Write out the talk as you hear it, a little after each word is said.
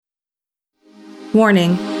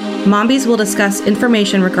Warning: Mombies will discuss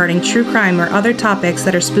information regarding true crime or other topics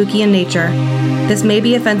that are spooky in nature. This may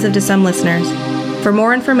be offensive to some listeners. For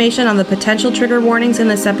more information on the potential trigger warnings in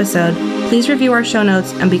this episode, please review our show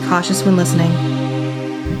notes and be cautious when listening.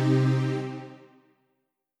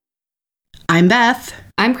 I'm Beth.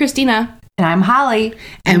 I'm Christina. And I'm Holly.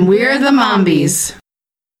 And we're the Mombies.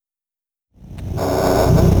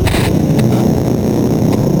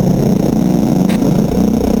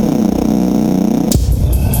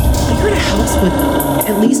 With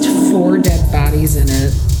at least 4 dead bodies in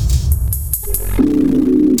it.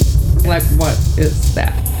 Like, what is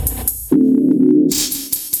that?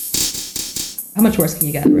 How much worse can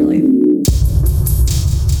you get, really?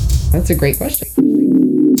 That's a great question.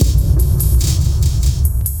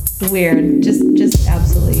 Weird. Just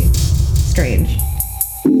absolutely strange.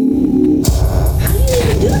 How do you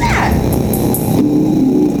even do that?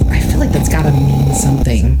 I feel like that's gotta mean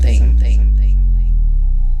something.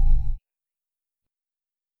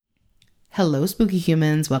 Hello, spooky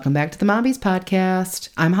humans. Welcome back to the Mombies podcast.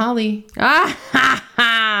 I'm Holly. I'm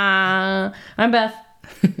Beth.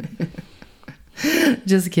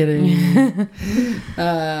 Just kidding.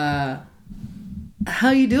 How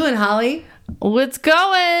you doing, Holly? What's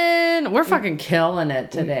going? We're fucking killing it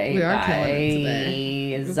today. We are killing it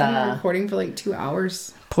today. We've been recording for like 2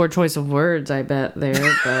 hours. Poor choice of words, I bet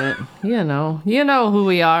there, but you know who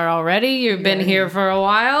we are already. You've been here for a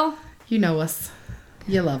while. You know us.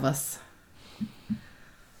 You love us.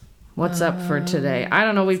 What's up for today? I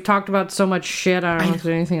don't know. We've talked about so much shit. I don't know if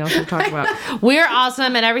there's anything else to talk about. We're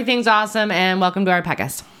awesome and everything's awesome, and welcome to our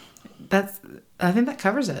podcast. I think that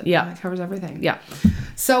covers it. Yeah. That covers everything. Yeah.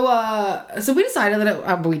 So we decided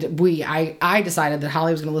that I decided that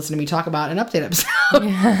Holly was going to listen to me talk about an update episode.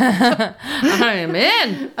 I am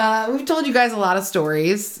in. We've told you guys a lot of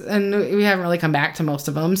stories, and we haven't really come back to most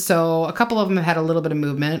of them. So a couple of them have had a little bit of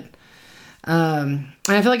movement. And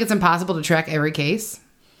I feel like it's impossible to track every case.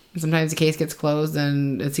 Sometimes the case gets closed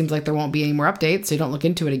and it seems like there won't be any more updates, so you don't look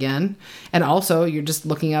into it again. And also, you're just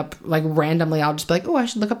looking up, like, randomly, I'll just be like, oh, I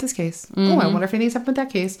should look up this case. Mm-hmm. Oh, I wonder if anything's happened with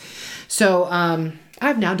that case. So,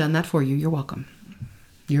 I've now done that for you. You're welcome.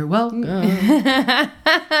 You're welcome.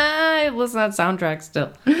 I listen to that soundtrack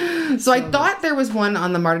still. So I thought there was one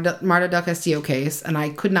on the Marta del Castillo case, and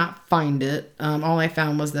I could not find it. All I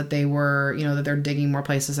found was that they were, that they're digging more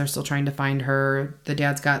places. They're still trying to find her. The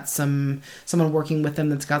dad's got someone working with him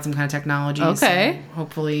that's got some kind of technology. Okay. So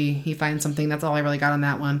hopefully he finds something. That's all I really got on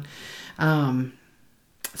that one. So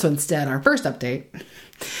instead, our first update,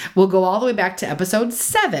 we'll go all the way back to episode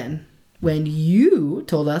 7. When you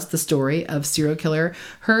told us the story of serial killer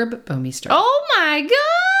Herb Bomeister. Oh my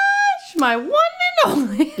gosh! My one and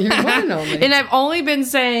only. Your one and only. And I've only been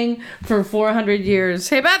saying for 400 years,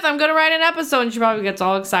 hey Beth, I'm going to write an episode. And she probably gets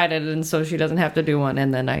all excited, and so she doesn't have to do one.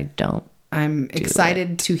 And then I don't. I'm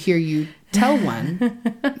excited to hear you tell one.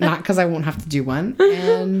 Not because I won't have to do one.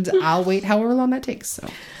 And I'll wait however long that takes. So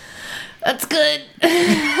that's good.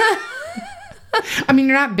 I mean,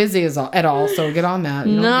 you're not busy at all, so get on that.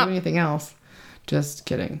 You don't do anything else. Just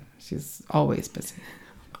kidding. She's always busy.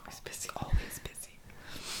 Always busy.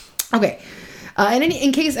 Okay. And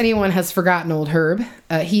in case anyone has forgotten old Herb,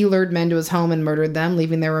 he lured men to his home and murdered them,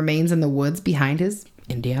 leaving their remains in the woods behind his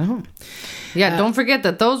Indiana home. Yeah, don't forget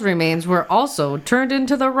that those remains were also turned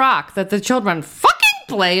into the rock that the children fucking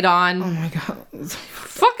played on. Oh my God.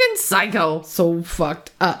 Fucking psycho. So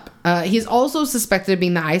fucked up. He's also suspected of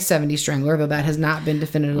being the I-70 strangler, though that has not been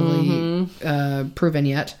definitively proven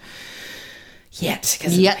yet.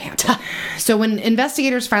 So when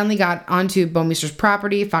investigators finally got onto Bomeister's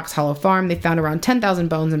property, Fox Hollow Farm, they found around 10,000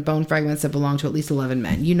 bones and bone fragments that belonged to at least 11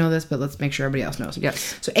 men. You know this, but let's make sure everybody else knows.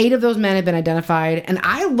 Yes. So 8 of those men had been identified, and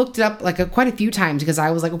I looked it up quite a few times because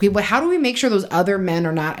I was like, okay, but how do we make sure those other men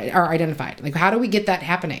are identified? Like, how do we get that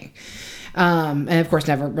happening? And of course,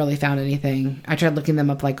 never really found anything. I tried looking them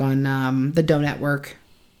up on the Doe Network.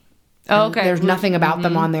 Oh, okay. There's nothing about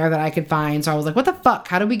them on there that I could find. So I was like, what the fuck?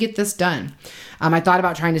 How do we get this done? I thought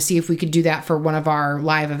about trying to see if we could do that for one of our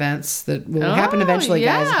live events that will happen eventually,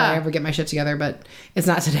 guys, if I ever get my shit together, but it's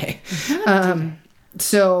not today.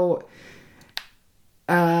 So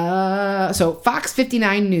Fox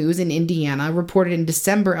 59 News in Indiana reported in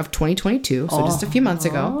December of 2022, so just a few months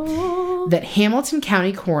ago, that Hamilton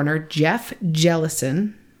County Coroner Jeff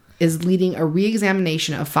Jellison is leading a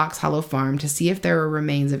re-examination of Fox Hollow Farm to see if there are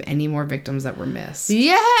remains of any more victims that were missed.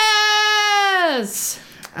 Yes!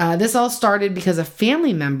 This all started because a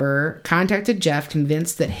family member contacted Jeff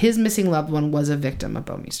convinced that his missing loved one was a victim of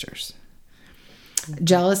Bomeister's.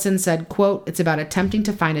 Jellison said, quote, "It's about attempting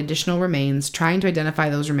to find additional remains, trying to identify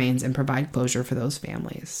those remains, and provide closure for those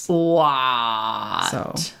families." What?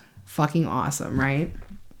 So, fucking awesome, right?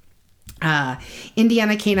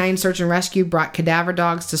 Indiana Canine Search and Rescue brought cadaver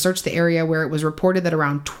dogs to search the area where it was reported that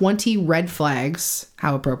around 20 red flags,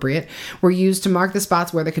 how appropriate, were used to mark the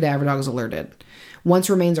spots where the cadaver dogs alerted. Once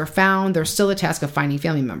remains are found, there's still a task of finding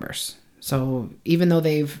family members. So even though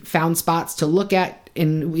they've found spots to look at,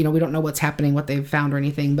 and we don't know what's happening, what they've found or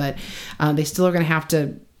anything, but they still are going to have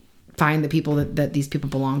to find the people that these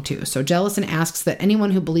people belong to. So Jellison asks that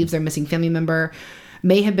anyone who believes their missing family member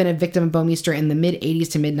may have been a victim of Bouwmeester in the mid-'80s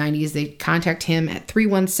to mid-'90s. They contact him at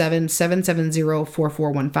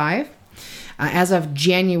 317-770-4415. As of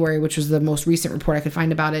January, which was the most recent report I could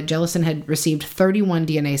find about it, Jellison had received 31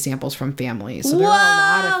 DNA samples from families. So there are a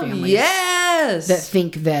lot of families that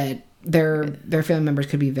think that their family members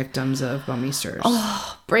could be victims of Bouwmeesters.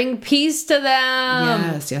 Oh, bring peace to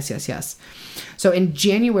them. Yes. So in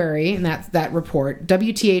January, and that report,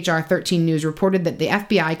 WTHR 13 News reported that the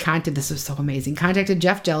FBI contacted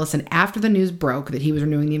Jeff Jellison after the news broke that he was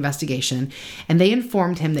renewing the investigation, and they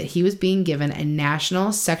informed him that he was being given a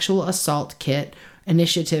National Sexual Assault Kit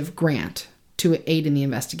Initiative grant to aid in the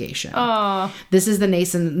investigation. This is the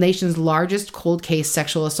nation's largest cold case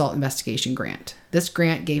sexual assault investigation grant. This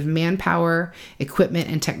grant gave manpower, equipment,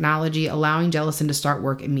 and technology, allowing Jellison to start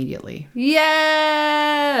work immediately.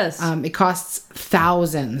 Yes! It costs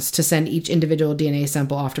thousands to send each individual DNA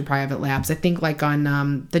sample off to private labs. I think like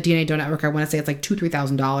on the DNA Doe Network, I want to say it's like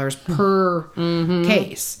 $2,000-$3,000 per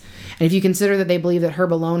case. And if you consider that they believe that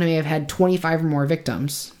Herb alone may have had 25 or more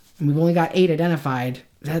victims, and we've only got 8 identified,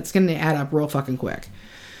 that's going to add up real fucking quick.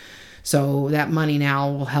 So that money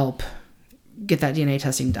now will help get that DNA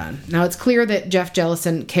testing done. Now, it's clear that Jeff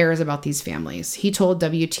Jellison cares about these families. He told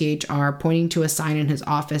WTHR, pointing to a sign in his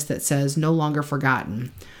office that says, "No longer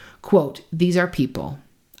forgotten." Quote, "These are people.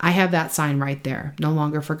 I have that sign right there. No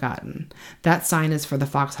longer forgotten. That sign is for the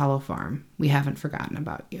Fox Hollow Farm. We haven't forgotten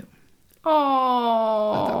about you."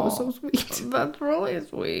 Oh, that was so sweet. That's really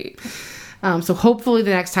sweet. So hopefully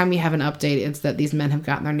the next time we have an update, it's that these men have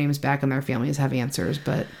gotten their names back and their families have answers,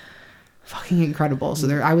 but fucking incredible. So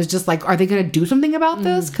I was just like, are they going to do something about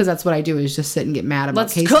this? Because that's what I do, is just sit and get mad about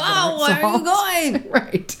cases. Let's go! Where are you going?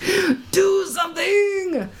 Right. Do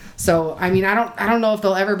something! So, I mean, I don't know if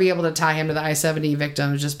they'll ever be able to tie him to the I-70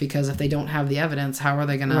 victims, just because if they don't have the evidence, how are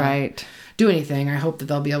they going to do anything? I hope that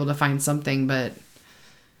they'll be able to find something, but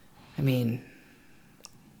I mean,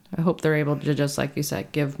 I hope they're able to, just like you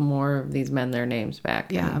said, give more of these men their names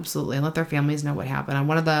back. Yeah, absolutely. And let their families know what happened. And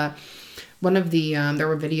one of the there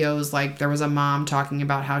were videos, like there was a mom talking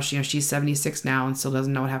about how she's 76 now and still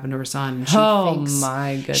doesn't know what happened to her son. And she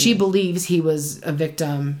my goodness. She believes he was a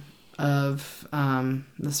victim of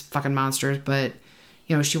this fucking monsters, but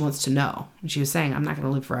she wants to know. And she was saying, "I'm not going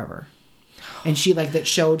to live forever." And she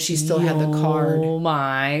she still had the card. Oh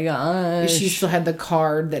my gosh. She still had the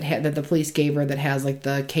card that the police gave her that has like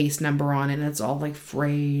the case number on it, and it's all like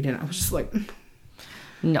frayed. And I was just like,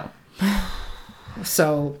 no.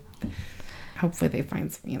 So hopefully they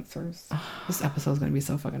find some answers. This episode's going to be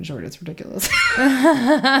so fucking short. It's ridiculous. You're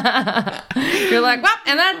like, well,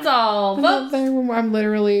 and that's all. I'm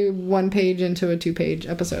literally 1 page into a 2-page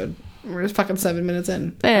episode. We're just fucking 7 minutes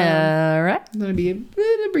in. All right. It's going to be a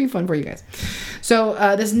brief one for you guys. So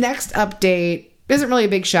this next update isn't really a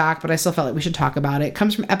big shock, but I still felt like we should talk about it. It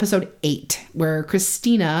comes from episode 8, where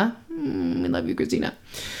Christina, we love you, Christina,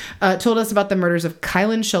 told us about the murders of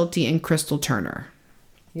Kylan Schulte and Crystal Turner.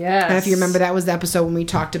 Yes. And if you remember, that was the episode when we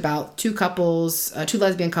talked about two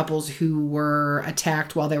lesbian couples who were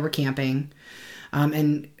attacked while they were camping.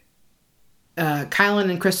 And Kylan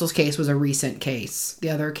and Crystal's case was a recent case.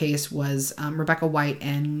 The other case was Rebecca White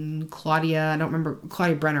and Claudia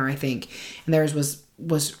Brenner, I think. And theirs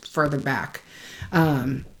was further back.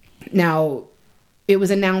 Now, it was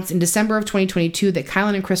announced in December of 2022 that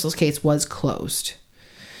Kylan and Crystal's case was closed.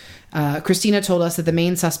 Christina told us that the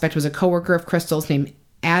main suspect was a coworker of Crystal's named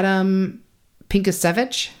Adam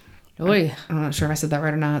Pinkasevich. Oy. I'm not sure if I said that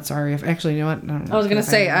right or not. Sorry. You know what? I was going to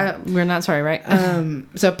say, we're not sorry, right?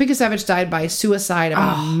 So Pinkasevich died by suicide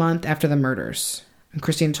about a month after the murders. And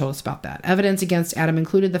Christina told us about that. Evidence against Adam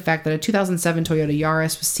included the fact that a 2007 Toyota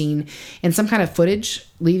Yaris was seen in some kind of footage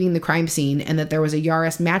leaving the crime scene, and that there was a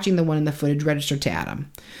Yaris matching the one in the footage registered to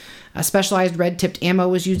Adam. A specialized red-tipped ammo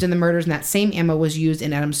was used in the murders, and that same ammo was used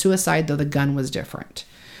in Adam's suicide, though the gun was different.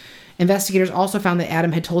 Investigators also found that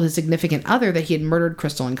Adam had told his significant other that he had murdered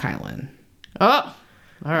Crystal and Kylan. Oh!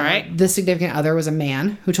 All right. This significant other was a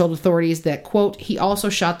man who told authorities that, quote, he also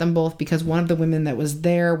shot them both because one of the women that was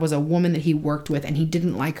there was a woman that he worked with and he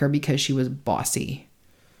didn't like her because she was bossy.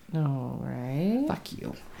 All right. Fuck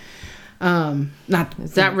you. Not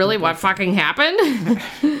Is that really what fucking happened?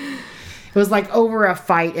 It was like over a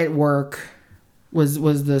fight at work was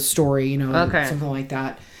the story, you know, Okay. something like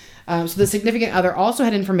that. So the significant other also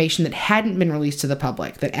had information that hadn't been released to the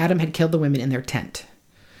public, that Adam had killed the women in their tent.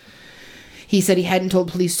 He said he hadn't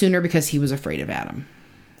told police sooner because he was afraid of Adam.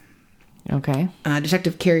 Okay.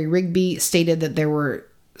 Detective Carrie Rigby stated that there were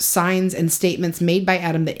signs and statements made by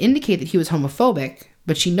Adam that indicate that he was homophobic,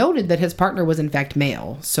 but she noted that his partner was in fact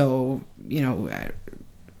male. So, you know,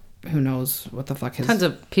 who knows what the fuck his... Tons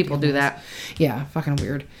of people do that. Yeah, fucking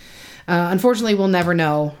weird. Unfortunately, we'll never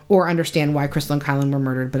know or understand why Crystal and Kylan were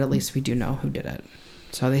murdered, but at least we do know who did it.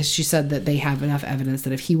 So she said that they have enough evidence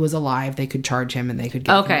that if he was alive, they could charge him and they could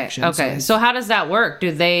get a conviction. Okay. So how does that work?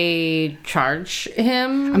 Do they charge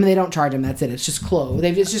him? I mean, they don't charge him. That's it. It's just closed.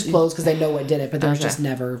 It's just closed because they know what did it, but there just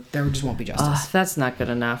won't be justice. That's not good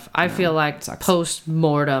enough. I feel like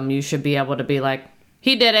post-mortem, you should be able to be like,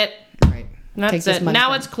 he did it. Right. That's Take this it. money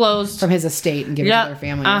Now it's closed. from his estate and give it to their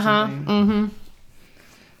family or something.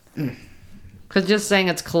 Because just saying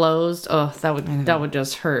it's closed, that would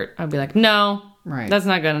just hurt. I'd be like, no, Right. that's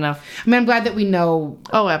not good enough. I mean, I'm glad that we know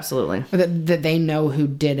Oh, absolutely. that they know who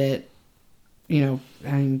did it. You know,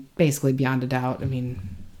 I mean, basically beyond a doubt. I mean,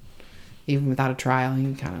 even without a trial,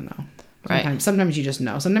 you kind of know. Right. Sometimes you just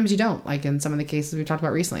know. Sometimes you don't. Like in some of the cases we talked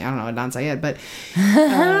about recently. I don't know Adnan Syed, but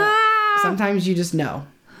sometimes you just know.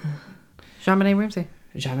 JonBenet Ramsey.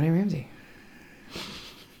 JonBenet Ramsey.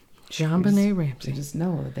 JonBenet They Ramsey. just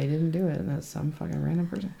know that they didn't do it, and that's some fucking random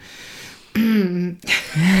person. I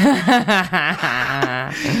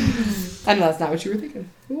know that's not what you were thinking.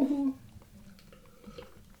 Ooh.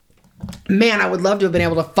 Man, I would love to have been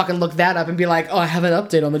able to fucking look that up and be like, oh, I have an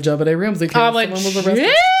update on the JonBenet Ramsey case. Oh, like, Someone was arrested.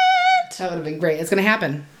 shit! That would have been great. It's going to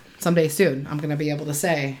happen someday soon. I'm going to be able to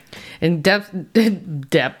say. In depth.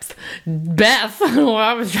 Beth. Well,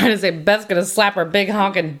 I was trying to say Beth's going to slap her big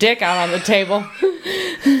honking dick out on the table.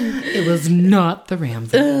 It was not the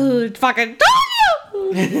Ramsey. Ugh, fucking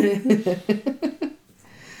told you!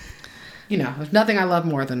 You know, there's nothing I love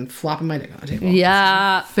more than flopping my dick on the table.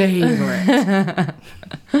 Yeah. Favorite.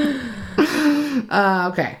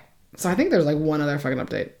 Okay. So I think there's like one other fucking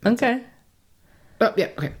update. Okay. Oh, yeah,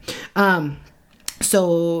 okay.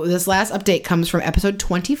 So this last update comes from episode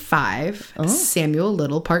 25, Samuel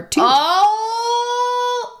Little Part 2.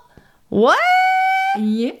 Oh! What?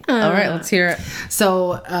 Yeah. All right, let's hear it.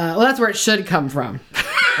 So, well, that's where it should come from.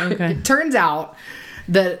 Okay. It turns out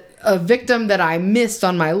that a victim that I missed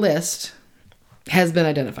on my list has been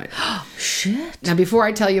identified. Shit. Now, before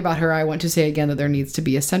I tell you about her, I want to say again that there needs to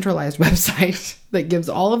be a centralized website that gives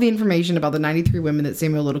all of the information about the 93 women that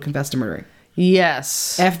Samuel Little confessed to murdering.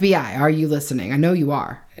 Yes. FBI, are you listening? I know you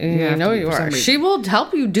are. I know you are. She will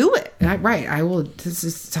help you do it. Right. I will.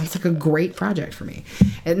 Sounds like a great project for me.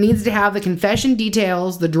 It needs to have the confession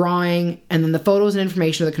details, the drawing, and then the photos and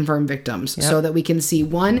information of the confirmed victims so that we can see,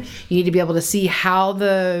 one, you need to be able to see how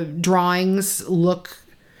the drawings look,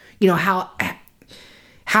 you know,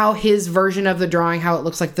 how his version of the drawing, how it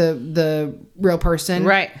looks like the real person.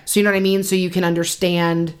 Right. So you know what I mean? So you can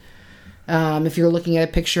understand if you're looking at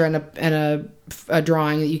a picture and a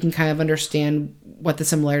drawing, that you can kind of understand what the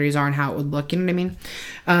similarities are and how it would look. You know what I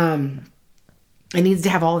mean? It needs to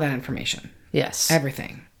have all of that information. Yes.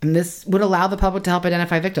 Everything. And this would allow the public to help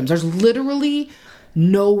identify victims. There's literally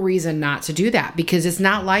no reason not to do that, because it's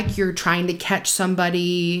not like you're trying to catch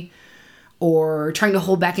somebody or trying to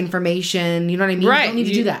hold back information. You know what I mean? Right. You don't need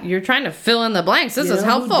to do that. You're trying to fill in the blanks. This You is know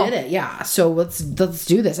helpful. Who did it? Yeah. So let's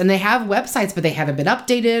do this. And they have websites, but they haven't been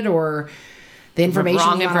updated, or the information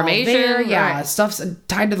Wrong information. there. Yeah, Right. Stuff's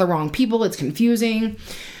tied to the wrong people. It's confusing.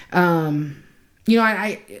 You know,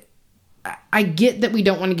 I get that we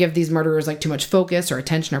don't want to give these murderers like too much focus or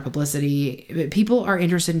attention or publicity. But people are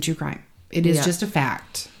interested in true crime. It is just a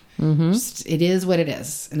fact. Mm-hmm. It is what it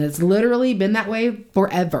is, and it's literally been that way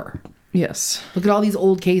forever. Yes. Look at all these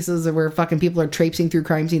old cases where fucking people are traipsing through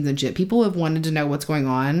crime scenes and shit. People have wanted to know what's going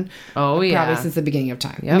on. Oh, yeah. Probably since the beginning of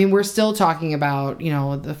time. Yep. I mean, we're still talking about, you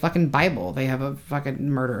know, the fucking Bible. They have a fucking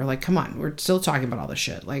murder. Like, come on. We're still talking about all this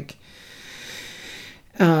shit. Like,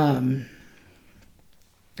 I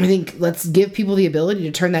think let's give people the ability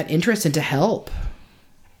to turn that interest into help.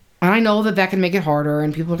 And I know that can make it harder,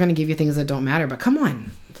 and people are going to give you things that don't matter, but come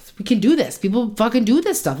on. We can do this. People fucking do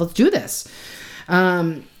this stuff. Let's do this.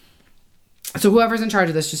 So whoever's in charge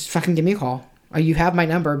of this, just fucking give me a call. You have my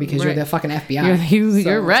number because you're the fucking FBI.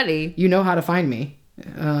 You're ready. You know how to find me.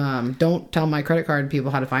 Don't tell my credit card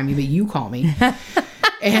people how to find me, but you call me.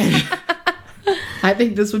 And I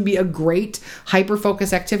think this would be a great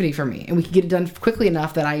hyper-focus activity for me. And we can get it done quickly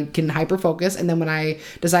enough that I can hyper-focus. And then when I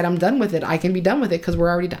decide I'm done with it, I can be done with it because we're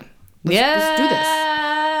already done. Let's do this.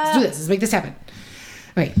 Let's do this. Let's make this happen.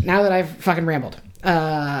 Okay, now that I've fucking rambled.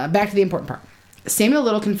 Back to the important part. Samuel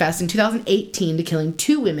Little confessed in 2018 to killing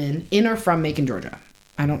 2 women in or from Macon, Georgia.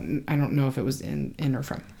 I don't know if it was in or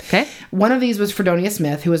from. Okay. One of these was Fredonia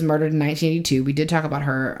Smith, who was murdered in 1982. We did talk about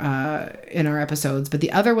her in our episodes, but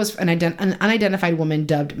the other was an unidentified woman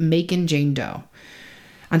dubbed Macon Jane Doe.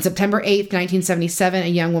 On September 8th, 1977, a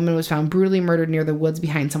young woman was found brutally murdered near the woods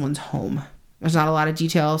behind someone's home. There's not a lot of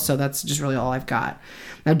detail, so that's just really all I've got.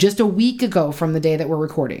 Now, just a week ago from the day that we're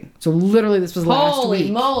recording, so literally this was last week.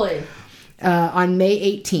 Holy moly. On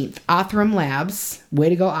May 18th, Othram Labs, way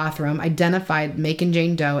to go Othram, identified Macon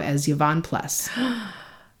Jane Doe as Yvonne Pless,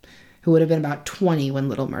 who would have been about 20 when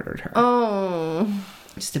Little murdered her. Oh.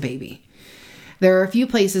 Just a baby. There are a few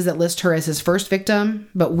places that list her as his first victim,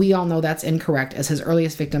 but we all know that's incorrect, as his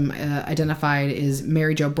earliest victim identified is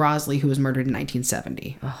Mary Jo Brosley, who was murdered in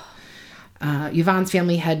 1970. Yvonne's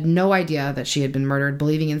family had no idea that she had been murdered,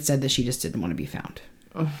 believing instead that she just didn't want to be found.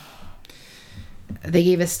 They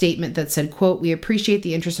gave a statement that said, quote, "We appreciate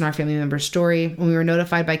the interest in our family member's story. When we were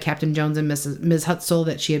notified by Captain Jones and Ms. Hutzel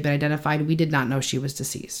that she had been identified, we did not know she was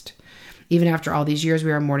deceased. Even after all these years,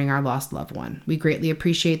 we are mourning our lost loved one. We greatly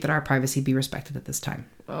appreciate that our privacy be respected at this time."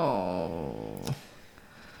 Oh.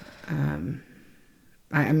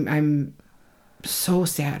 I'm so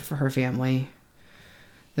sad for her family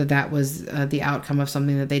that was the outcome of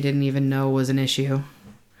something that they didn't even know was an issue.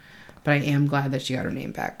 But I am glad that she got her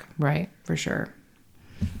name back. Right. For sure.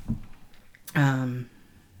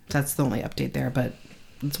 That's the only update there, but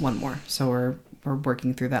it's one more. So we're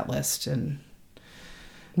working through that list, and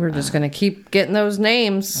We're just going to keep getting those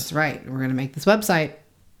names. that's right. We're going to make this website.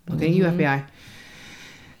 Look at you, FBI.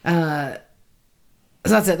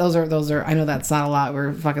 So that's it. Those are. I know that's not a lot.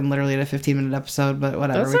 We're fucking literally at a 15-minute episode, but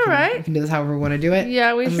whatever. That's all right. We can do this however we want to do it.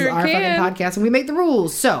 Yeah, we this sure is our can. fucking podcast, and we make the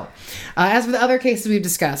rules. So, as for the other cases we've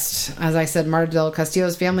discussed, as I said, Marta Del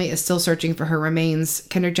Castillo's family is still searching for her remains.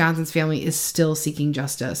 Kendrick Johnson's family is still seeking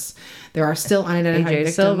justice. There are still unidentified AJ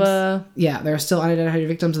victims. Silva. Yeah, there are still unidentified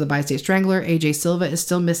victims of the Bi-State Strangler. AJ Silva is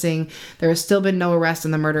still missing. There has still been no arrest in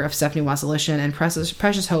the murder of Stephanie Wasilishin, and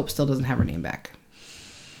Precious Hope still doesn't have her name back.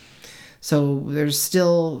 So there's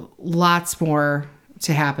still lots more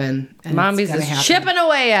to happen. And Mombies is chipping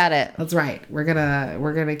away at it. That's right. We're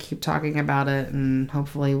gonna keep talking about it, and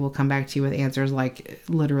hopefully we'll come back to you with answers like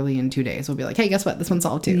literally in 2 days. We'll be like, hey, guess what? This one's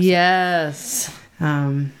solved too. Yes.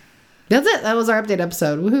 That's it. That was our update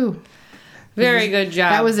episode. Woohoo! Very good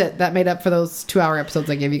job. That was it. That made up for those 2-hour episodes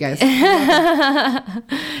I gave you guys.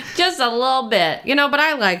 Just a little bit, but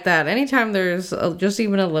I like that. Anytime there's just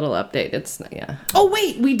even a little update, it's yeah. Oh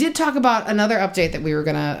wait, we did talk about another update that we were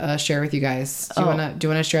gonna share with you guys. Do you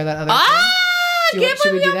wanna share that other? Should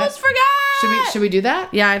we do that? Forgot. Should we do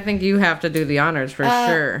that? Yeah, I think you have to do the honors for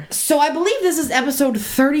sure. So I believe this is episode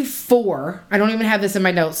 34. I don't even have this in my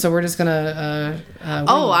notes, so we're just gonna.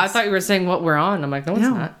 I thought you were saying what we're on. I'm like, no, it's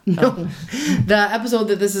not. No, the episode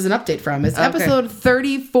that this is an update from is episode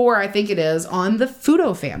 34. I think it is on the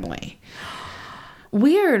Fudo family.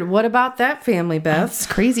 Weird. What about that family, Beth? That's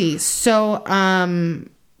crazy. So,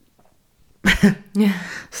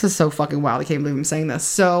 this is so fucking wild. I can't believe I'm saying this.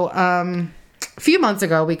 So, a few months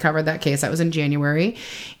ago, we covered that case. That was in January.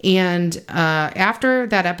 And after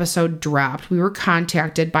that episode dropped, we were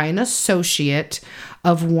contacted by an associate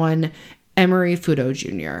of one Emery Fudo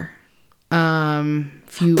Jr.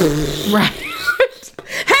 Right.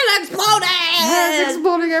 Head exploding! Heads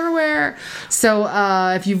exploding everywhere. So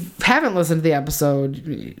if you haven't listened to the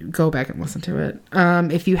episode, go back and listen to it.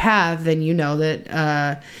 If you have, then you know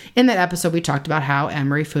that in that episode we talked about how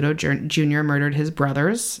Emery Fudo Jr. murdered his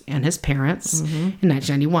brothers and his parents in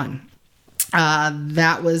 1991.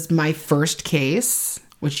 That was my first case,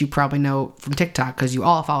 which you probably know from TikTok because you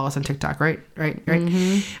all follow us on TikTok, right?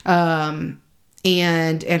 And from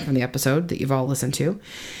the episode that you've all listened to.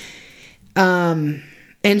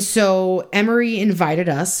 And so Emery invited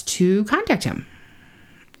us to contact him,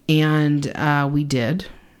 and we did.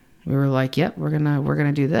 We were like, "Yep, we're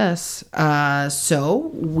gonna do this."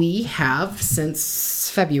 So we have,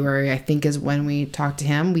 since February, I think, is when we talked to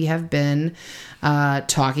him. We have been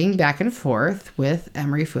talking back and forth with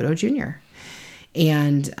Emery Fudo Jr.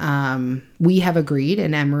 And we have agreed,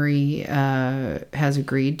 and Emery has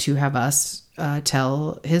agreed to have us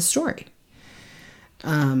tell his story.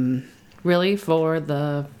 Really, for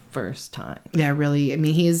the first time. Yeah, really. I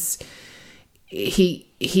mean,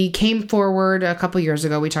 he came forward a couple years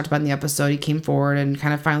ago. We talked about in the episode. He came forward and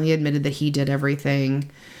kind of finally admitted that he did everything.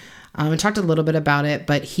 And talked a little bit about it,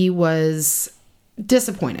 but he was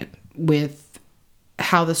disappointed with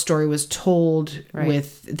how the story was told,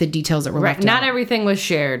 with the details that were left out. Not everything was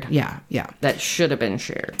shared. Yeah. That should have been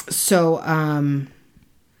shared. So,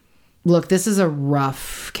 look, this is a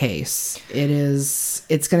rough case.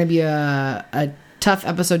 It's going to be a tough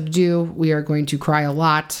episode to do. We are going to cry a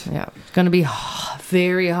lot. Yeah. It's going to be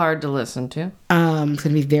very hard to listen to. It's going to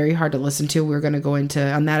be very hard to listen to. We're going to go into,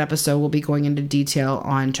 on that episode, we'll be going into detail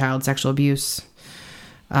on child sexual abuse,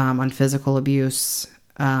 on physical abuse.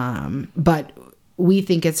 But we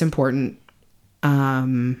think it's important,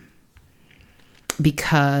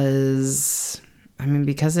 because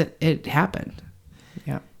it happened.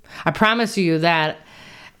 Yeah. I promise you that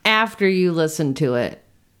after you listen to it,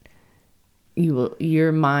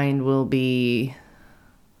 your mind will be,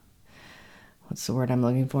 what's the word I'm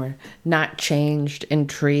looking for? Not changed,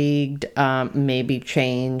 intrigued, maybe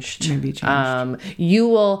changed. You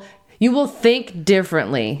will think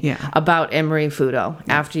differently about Emery Fudo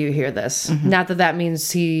after you hear this. Mm-hmm. Not that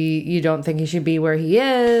means you don't think he should be where he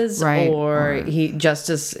is, or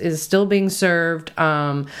justice is still being served,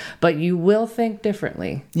 but you will think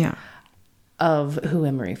differently. Yeah. Of who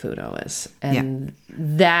Emery Fudo is. And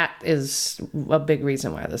that is a big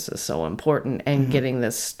reason why this is so important, and getting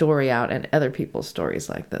this story out and other people's stories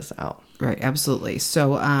like this out. Right, absolutely.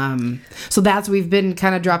 So that's, we've been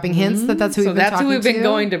kind of dropping hints that's who we've been talking to. So that's who we've been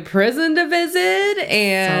going to prison to visit,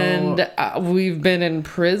 and we've been in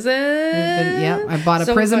prison. I bought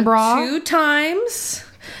a prison bra 2 times,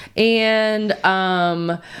 and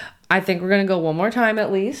I think we're going to go one more time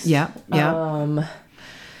at least. Yeah.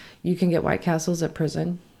 You can get White Castles at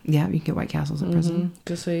prison. Yeah, you can get White Castles at prison.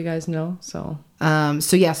 Just so you guys know. So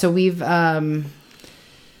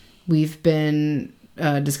we've been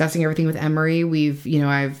discussing everything with Emery. We've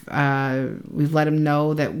let him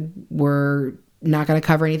know that we're not going to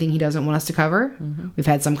cover anything he doesn't want us to cover. Mm-hmm. We've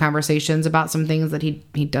had some conversations about some things that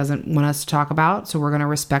he doesn't want us to talk about, so we're going to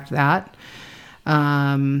respect that.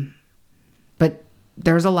 But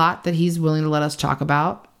there's a lot that he's willing to let us talk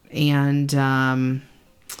about, and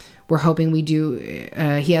we're hoping we do.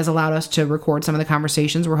 He has allowed us to record some of the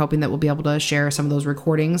conversations. We're hoping that we'll be able to share some of those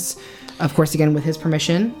recordings, of course, again, with his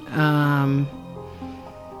permission.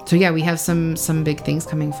 So yeah, we have some big things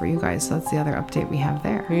coming for you guys. So that's the other update we have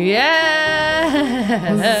there. Yeah.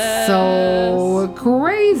 So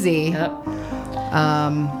crazy. Yep.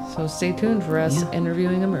 So stay tuned for us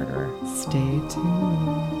interviewing a murderer. Stay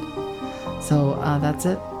tuned. So that's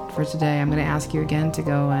it for today. I'm going to ask you again to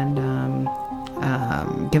go and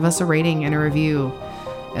give us a rating and a review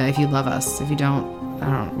if you love us. If you don't,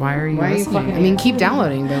 why are you listening? I mean, keep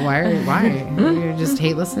downloading, but why? You just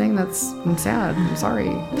hate listening? I'm sad. I'm sorry.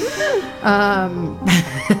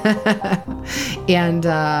 And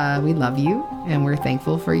we love you, and we're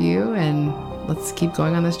thankful for you, and let's keep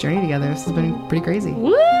going on this journey together. This has been pretty crazy.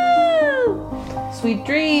 Woo! Sweet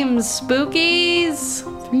dreams, spookies.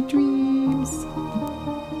 Sweet dreams.